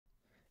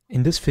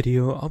In this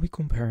video, I'll be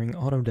comparing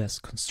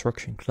Autodesk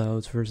Construction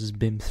Cloud versus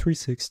BIM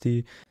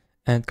 360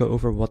 and go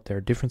over what their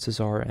differences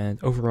are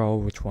and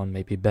overall which one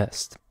may be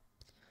best.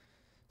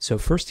 So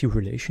first, the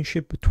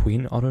relationship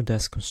between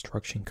Autodesk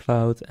Construction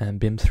Cloud and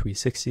BIM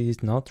 360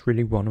 is not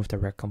really one of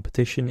direct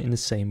competition in the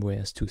same way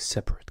as two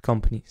separate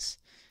companies.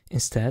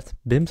 Instead,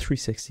 BIM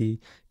 360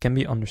 can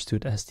be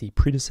understood as the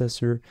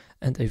predecessor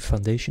and a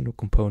foundational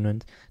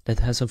component that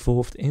has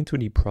evolved into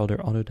the broader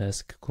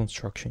Autodesk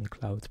Construction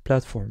Cloud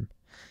platform.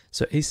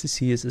 So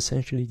ACC is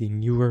essentially the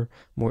newer,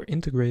 more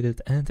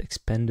integrated and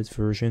expanded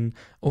version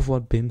of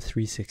what BIM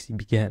 360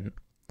 began.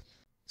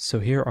 So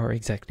here are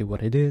exactly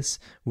what it is,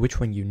 which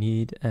one you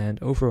need,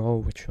 and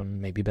overall which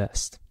one may be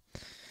best.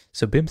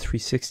 So BIM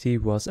 360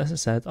 was, as I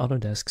said,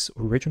 Autodesk's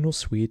original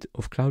suite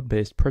of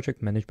cloud-based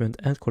project management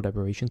and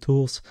collaboration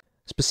tools,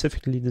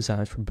 specifically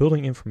designed for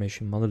building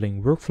information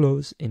modeling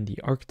workflows in the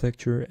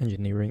architecture,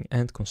 engineering,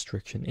 and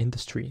construction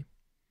industry.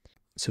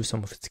 So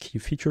some of its key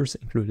features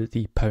included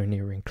the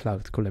pioneering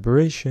cloud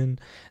collaboration,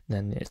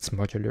 then its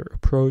modular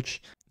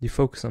approach, the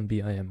focus on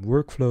BIM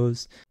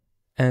workflows,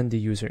 and the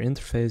user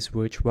interface,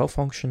 which, while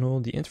functional,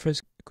 the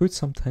interface could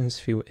sometimes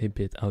feel a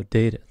bit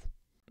outdated.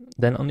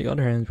 Then on the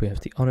other hand, we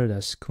have the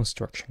Autodesk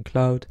Construction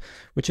Cloud,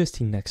 which is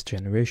the next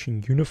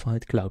generation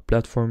unified cloud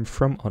platform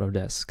from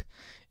Autodesk.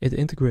 It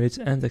integrates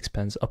and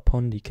expands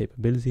upon the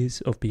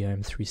capabilities of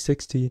BIM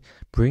 360,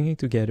 bringing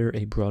together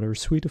a broader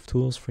suite of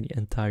tools for the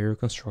entire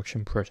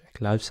construction project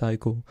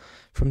lifecycle,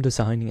 from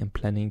designing and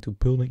planning to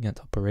building and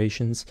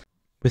operations,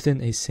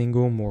 within a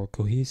single, more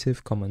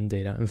cohesive common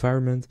data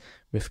environment,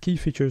 with key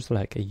features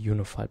like a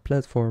unified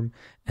platform,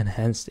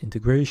 enhanced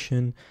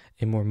integration,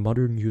 a more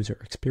modern user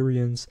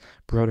experience,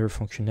 broader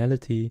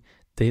functionality,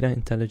 data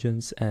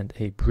intelligence, and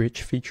a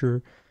bridge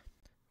feature,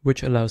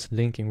 which allows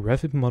linking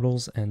Revit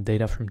models and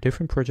data from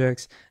different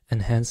projects,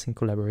 enhancing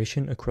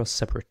collaboration across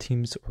separate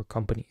teams or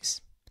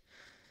companies.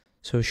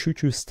 So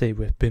should you stay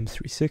with BIM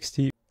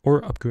 360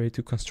 or upgrade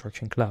to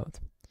Construction Cloud?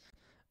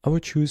 I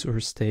would choose or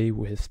stay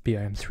with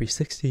BIM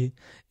 360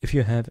 if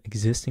you have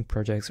existing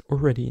projects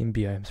already in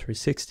BIM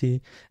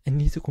 360 and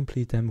need to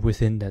complete them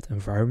within that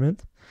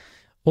environment.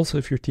 Also,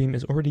 if your team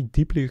is already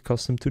deeply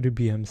accustomed to the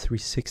BIM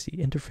 360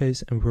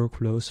 interface and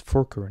workflows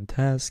for current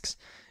tasks,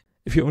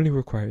 if you only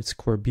require its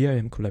core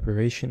BIM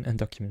collaboration and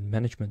document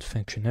management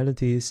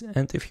functionalities,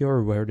 and if you are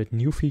aware that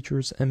new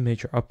features and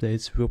major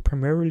updates will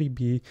primarily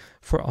be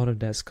for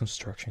Autodesk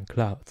Construction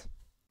Cloud.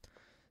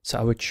 So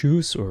I would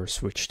choose or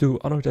switch to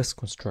Autodesk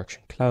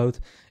Construction Cloud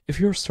if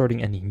you're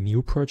starting any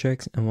new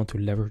projects and want to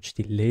leverage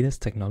the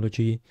latest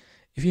technology,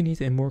 if you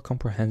need a more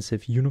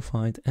comprehensive,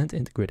 unified and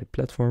integrated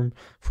platform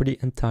for the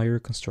entire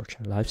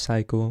construction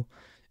lifecycle,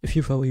 if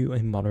you value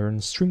a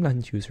modern,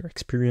 streamlined user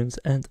experience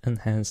and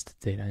enhanced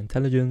data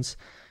intelligence,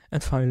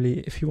 and finally,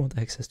 if you want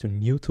access to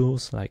new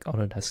tools like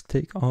Autodesk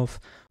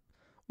Takeoff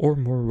or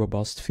more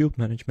robust field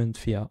management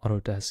via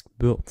Autodesk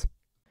Build.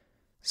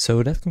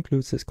 So that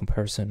concludes this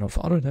comparison of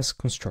Autodesk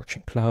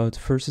Construction Cloud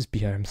versus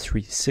BIM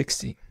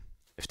 360.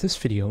 If this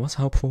video was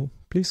helpful,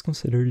 please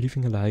consider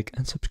leaving a like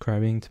and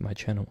subscribing to my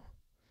channel.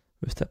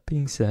 With that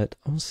being said,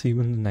 I will see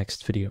you in the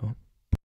next video.